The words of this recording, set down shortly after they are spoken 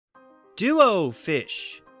Duo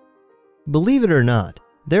fish. Believe it or not,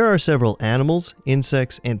 there are several animals,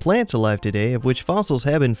 insects, and plants alive today of which fossils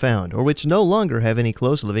have been found or which no longer have any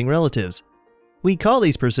close living relatives. We call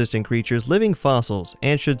these persistent creatures living fossils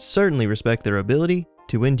and should certainly respect their ability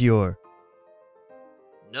to endure.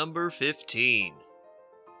 Number 15.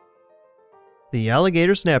 The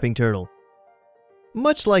alligator snapping turtle.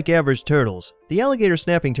 Much like average turtles, the alligator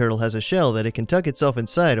snapping turtle has a shell that it can tuck itself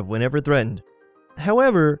inside of whenever threatened.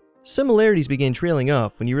 However, similarities begin trailing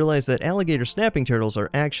off when you realize that alligator snapping turtles are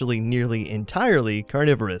actually nearly entirely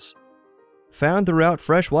carnivorous. Found throughout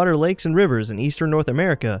freshwater lakes and rivers in eastern North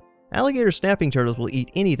America, alligator snapping turtles will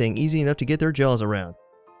eat anything easy enough to get their jaws around.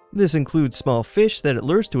 This includes small fish that it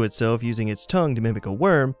lures to itself using its tongue to mimic a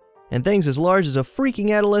worm, and things as large as a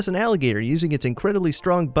freaking adolescent alligator using its incredibly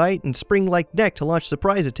strong bite and spring-like neck to launch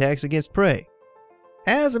surprise attacks against prey.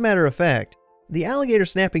 As a matter of fact, the alligator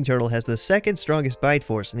snapping turtle has the second strongest bite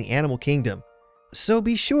force in the animal kingdom, so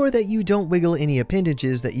be sure that you don't wiggle any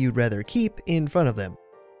appendages that you'd rather keep in front of them.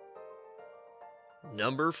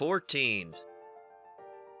 Number 14.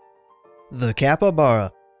 The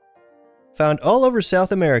capybara. Found all over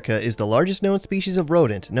South America is the largest known species of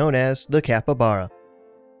rodent known as the capybara.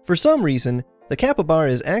 For some reason, the capybara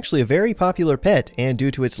is actually a very popular pet and due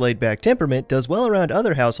to its laid-back temperament does well around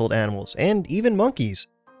other household animals and even monkeys.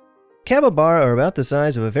 Capybara are about the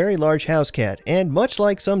size of a very large house cat and much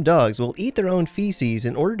like some dogs will eat their own feces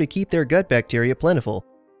in order to keep their gut bacteria plentiful.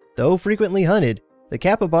 Though frequently hunted, the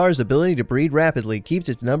capybara's ability to breed rapidly keeps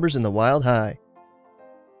its numbers in the wild high.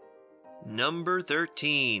 Number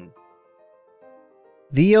 13.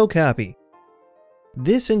 The Okapi.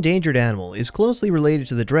 This endangered animal is closely related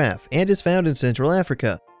to the giraffe and is found in Central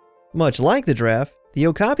Africa. Much like the giraffe, the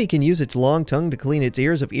Okapi can use its long tongue to clean its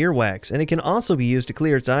ears of earwax, and it can also be used to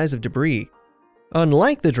clear its eyes of debris.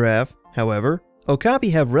 Unlike the giraffe, however,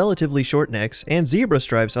 Okapi have relatively short necks and zebra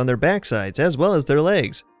stripes on their backsides as well as their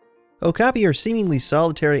legs. Okapi are seemingly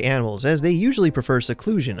solitary animals as they usually prefer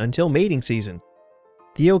seclusion until mating season.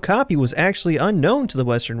 The Okapi was actually unknown to the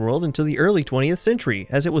Western world until the early 20th century,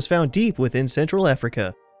 as it was found deep within Central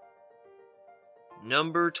Africa.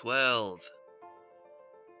 Number 12.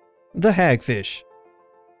 The hagfish.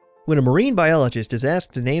 When a marine biologist is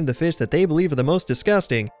asked to name the fish that they believe are the most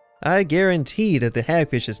disgusting, I guarantee that the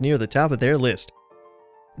hagfish is near the top of their list.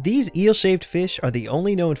 These eel-shaped fish are the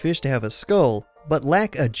only known fish to have a skull, but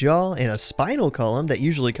lack a jaw and a spinal column that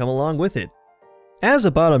usually come along with it. As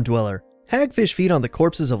a bottom dweller, hagfish feed on the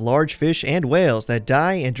corpses of large fish and whales that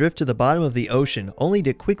die and drift to the bottom of the ocean only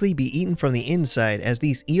to quickly be eaten from the inside as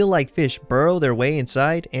these eel-like fish burrow their way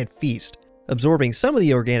inside and feast, absorbing some of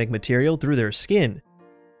the organic material through their skin.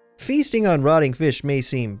 Feasting on rotting fish may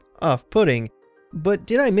seem off-putting, but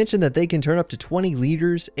did I mention that they can turn up to 20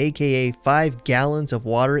 liters, aka 5 gallons of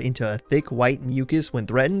water into a thick white mucus when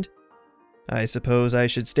threatened? I suppose I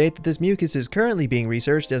should state that this mucus is currently being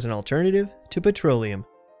researched as an alternative to petroleum.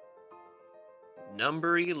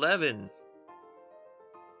 Number 11.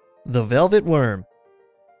 The velvet worm.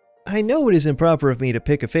 I know it is improper of me to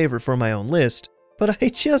pick a favorite for my own list, but I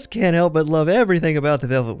just can't help but love everything about the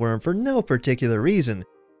velvet worm for no particular reason.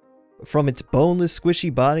 From its boneless,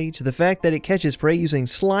 squishy body to the fact that it catches prey using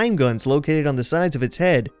slime guns located on the sides of its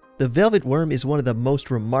head, the velvet worm is one of the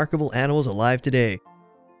most remarkable animals alive today.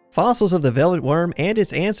 Fossils of the velvet worm and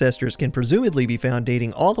its ancestors can presumably be found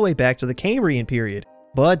dating all the way back to the Cambrian period,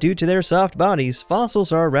 but due to their soft bodies,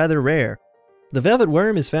 fossils are rather rare. The velvet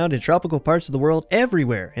worm is found in tropical parts of the world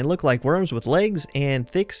everywhere and look like worms with legs and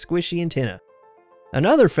thick, squishy antennae.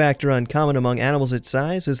 Another factor uncommon among animals its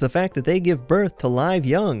size is the fact that they give birth to live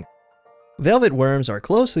young. Velvet worms are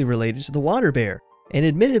closely related to the water bear, an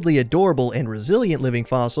admittedly adorable and resilient living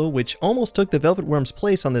fossil which almost took the velvet worm's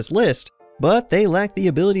place on this list, but they lack the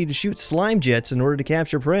ability to shoot slime jets in order to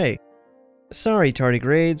capture prey. Sorry,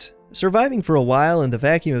 tardigrades. Surviving for a while in the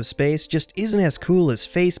vacuum of space just isn't as cool as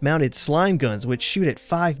face-mounted slime guns which shoot at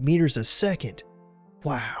 5 meters a second.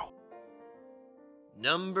 Wow.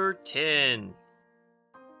 Number 10.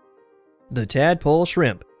 The Tadpole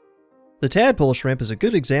Shrimp. The Tadpole Shrimp is a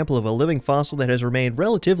good example of a living fossil that has remained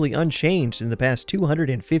relatively unchanged in the past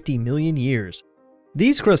 250 million years.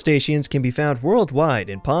 These crustaceans can be found worldwide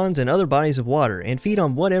in ponds and other bodies of water and feed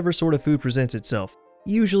on whatever sort of food presents itself,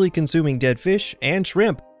 usually consuming dead fish and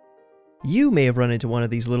shrimp. You may have run into one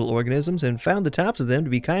of these little organisms and found the tops of them to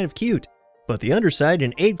be kind of cute, but the underside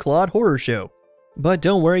an 8-clawed horror show. But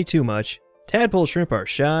don't worry too much. Tadpole shrimp are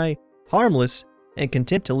shy, harmless, and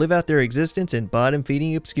content to live out their existence in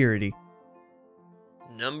bottom-feeding obscurity.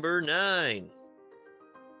 Number 9.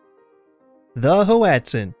 The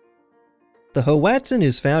Hoatzin. The Hoatzin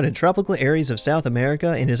is found in tropical areas of South America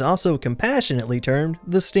and is also compassionately termed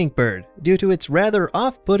the stink bird due to its rather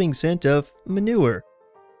off-putting scent of manure.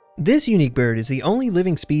 This unique bird is the only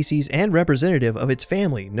living species and representative of its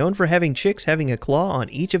family known for having chicks having a claw on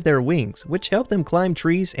each of their wings, which help them climb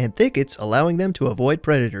trees and thickets, allowing them to avoid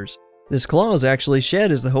predators. This claw is actually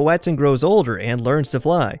shed as the Hoatzin grows older and learns to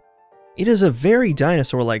fly. It is a very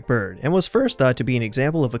dinosaur-like bird and was first thought to be an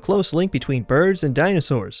example of a close link between birds and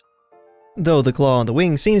dinosaurs, though the claw on the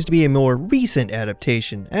wing seems to be a more recent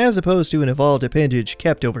adaptation as opposed to an evolved appendage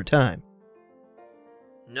kept over time.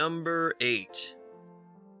 Number 8.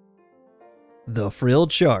 The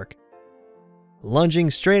Frilled Shark.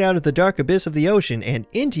 Lunging straight out of the dark abyss of the ocean and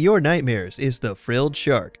into your nightmares is the Frilled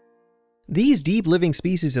Shark. These deep living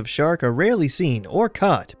species of shark are rarely seen or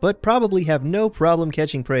caught, but probably have no problem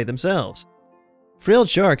catching prey themselves. Frilled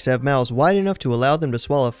sharks have mouths wide enough to allow them to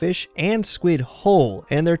swallow fish and squid whole,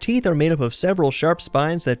 and their teeth are made up of several sharp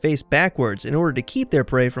spines that face backwards in order to keep their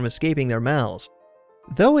prey from escaping their mouths.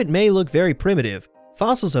 Though it may look very primitive,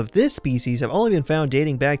 fossils of this species have only been found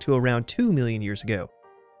dating back to around 2 million years ago.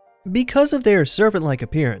 Because of their serpent-like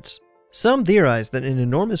appearance, some theorize that an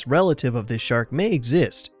enormous relative of this shark may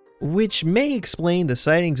exist, which may explain the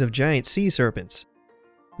sightings of giant sea serpents.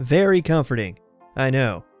 Very comforting, I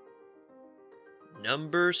know.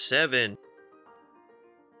 Number 7.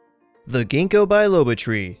 The Gingko Biloba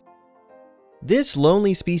tree. This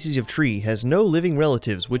lonely species of tree has no living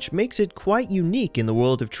relatives, which makes it quite unique in the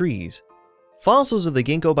world of trees. Fossils of the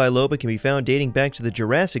Gingko Biloba can be found dating back to the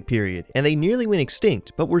Jurassic period, and they nearly went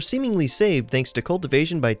extinct, but were seemingly saved thanks to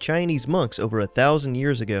cultivation by Chinese monks over 1,000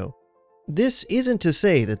 years ago. This isn't to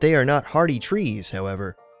say that they are not hardy trees,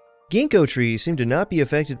 however. Gingko trees seem to not be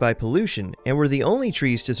affected by pollution and were the only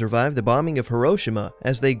trees to survive the bombing of Hiroshima,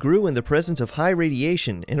 as they grew in the presence of high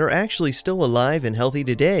radiation and are actually still alive and healthy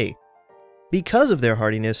today. Because of their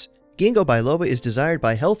hardiness, Gingko Biloba is desired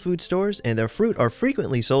by health food stores, and their fruit are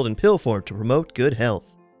frequently sold in pill form to promote good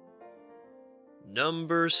health.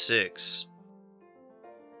 Number 6.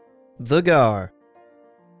 The gar.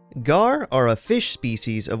 Gar are a fish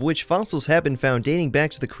species of which fossils have been found dating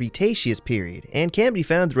back to the Cretaceous period and can be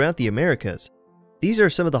found throughout the Americas. These are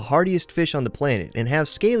some of the hardiest fish on the planet and have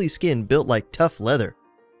scaly skin built like tough leather.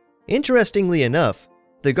 Interestingly enough,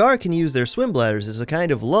 the gar can use their swim bladders as a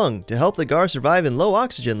kind of lung to help the gar survive in low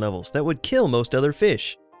oxygen levels that would kill most other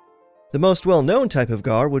fish. The most well-known type of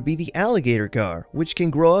gar would be the alligator gar, which can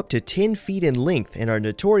grow up to 10 feet in length and are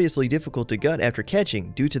notoriously difficult to gut after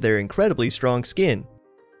catching due to their incredibly strong skin.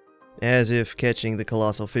 As if catching the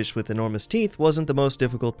colossal fish with enormous teeth wasn't the most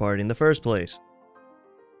difficult part in the first place.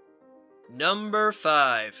 Number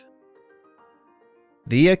 5.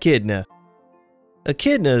 The echidna.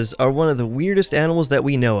 Echidnas are one of the weirdest animals that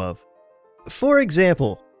we know of. For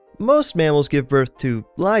example, most mammals give birth to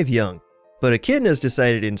live young, but echidnas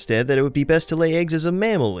decided instead that it would be best to lay eggs as a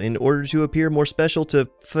mammal in order to appear more special to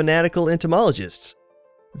fanatical entomologists.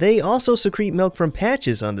 They also secrete milk from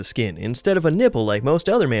patches on the skin instead of a nipple like most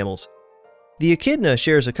other mammals. The echidna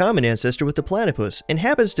shares a common ancestor with the platypus and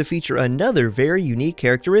happens to feature another very unique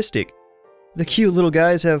characteristic. The cute little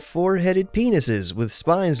guys have 4-headed penises with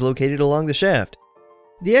spines located along the shaft.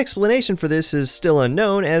 The explanation for this is still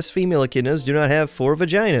unknown, as female echidnas do not have 4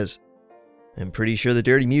 vaginas. I'm pretty sure the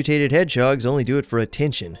dirty mutated hedgehogs only do it for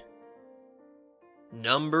attention.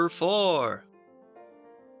 Number 4.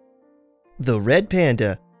 The red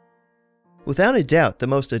panda. Without a doubt the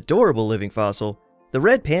most adorable living fossil, the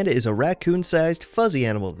red panda is a raccoon-sized fuzzy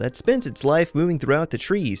animal that spends its life moving throughout the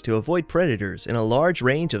trees to avoid predators in a large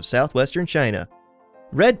range of southwestern China.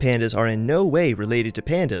 Red pandas are in no way related to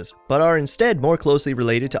pandas, but are instead more closely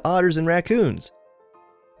related to otters and raccoons.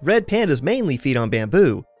 Red pandas mainly feed on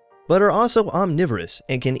bamboo, but are also omnivorous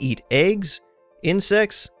and can eat eggs,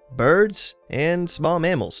 insects, birds, and small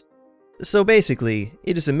mammals. So basically,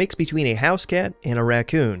 it is a mix between a house cat and a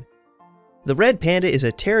raccoon. The red panda is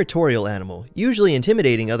a territorial animal, usually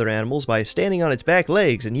intimidating other animals by standing on its back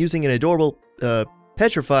legs and using an adorable,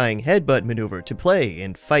 petrifying headbutt maneuver to play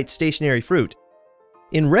and fight stationary fruit.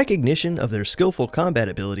 In recognition of their skillful combat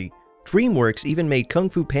ability, DreamWorks even made Kung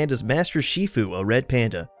Fu Panda's Master Shifu a red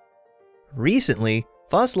panda. Recently,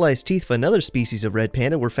 fossilized teeth of another species of red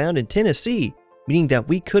panda were found in Tennessee, meaning that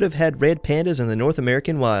we could have had red pandas in the North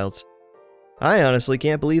American wilds. I honestly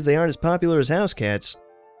can't believe they aren't as popular as house cats.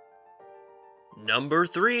 Number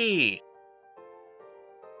 3.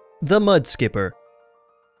 The Mudskipper.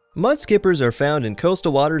 Mudskippers are found in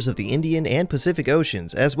coastal waters of the Indian and Pacific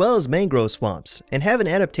Oceans, as well as mangrove swamps, and have an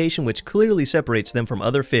adaptation which clearly separates them from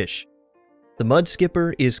other fish. The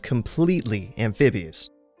mudskipper is completely amphibious.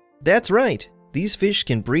 That's right, These fish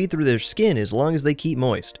can breathe through their skin as long as they keep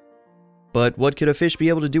moist. But what could a fish be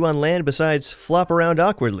able to do on land besides flop around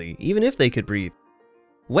awkwardly, even if they could breathe?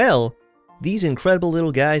 Well, these incredible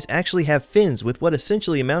little guys actually have fins with what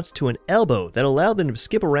essentially amounts to an elbow that allow them to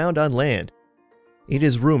skip around on land. It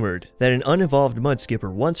is rumored that an unevolved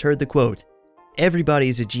mudskipper once heard the quote, "Everybody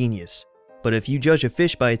is a genius, but if you judge a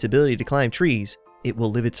fish by its ability to climb trees, it will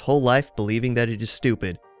live its whole life believing that it is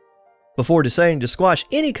stupid," before deciding to squash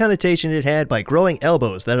any connotation it had by growing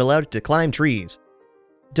elbows that allowed it to climb trees.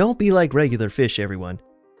 Don't be like regular fish, everyone.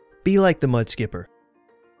 Be like the mudskipper.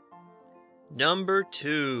 Number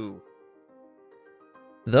 2.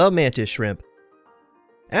 The Mantis Shrimp.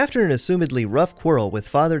 After an assumedly rough quarrel with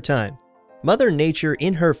Father Time, Mother Nature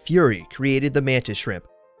in her fury created the Mantis Shrimp,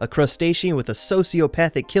 a crustacean with a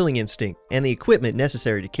sociopathic killing instinct and the equipment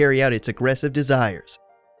necessary to carry out its aggressive desires.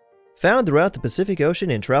 Found throughout the Pacific Ocean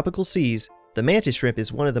and tropical seas, the Mantis Shrimp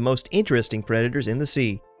is one of the most interesting predators in the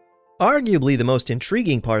sea. Arguably the most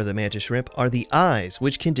intriguing part of the Mantis Shrimp are the eyes,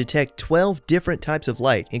 which can detect 12 different types of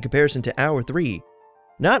light in comparison to our 3.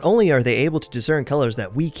 Not only are they able to discern colors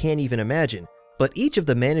that we can't even imagine, but each of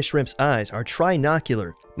the Mantis Shrimp's eyes are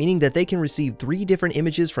trinocular, meaning that they can receive 3 different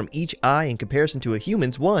images from each eye in comparison to a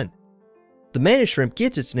human's 1. The Mantis Shrimp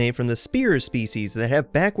gets its name from the spear species that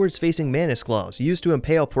have backwards-facing mantis claws used to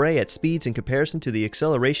impale prey at speeds in comparison to the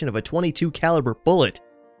acceleration of a .22 caliber bullet.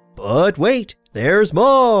 But wait, there's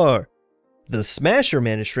more! The Smasher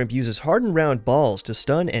Mantis Shrimp uses hardened round balls to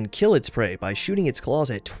stun and kill its prey by shooting its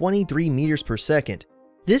claws at 23 meters per second.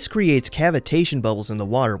 This creates cavitation bubbles in the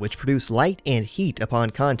water which produce light and heat upon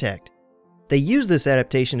contact. They use this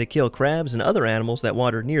adaptation to kill crabs and other animals that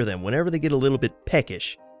wander near them whenever they get a little bit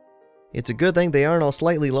peckish. It's a good thing they aren't all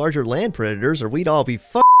slightly larger land predators or we'd all be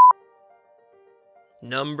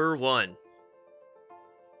Number 1.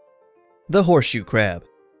 The Horseshoe Crab.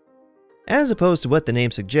 As opposed to what the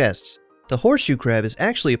name suggests, the horseshoe crab is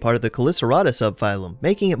actually a part of the Chelicerata subphylum,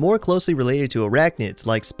 making it more closely related to arachnids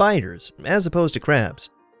like spiders, as opposed to crabs.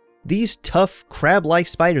 These tough, crab-like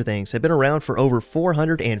spider things have been around for over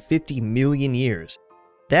 450 million years.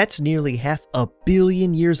 That's nearly 500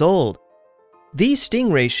 million years old. These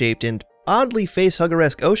stingray-shaped and oddly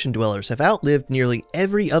facehugger-esque ocean dwellers have outlived nearly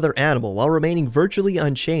every other animal while remaining virtually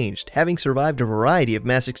unchanged, having survived a variety of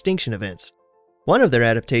mass extinction events. One of their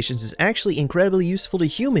adaptations is actually incredibly useful to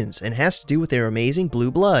humans and has to do with their amazing blue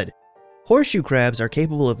blood. Horseshoe crabs are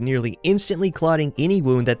capable of nearly instantly clotting any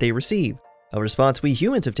wound that they receive, a response we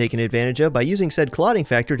humans have taken advantage of by using said clotting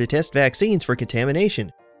factor to test vaccines for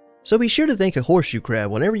contamination. So be sure to thank a horseshoe crab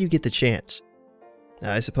whenever you get the chance.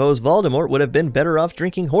 I suppose Voldemort would have been better off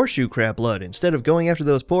drinking horseshoe crab blood instead of going after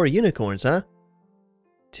those poor unicorns, huh?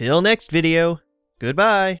 Till next video,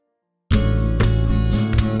 goodbye!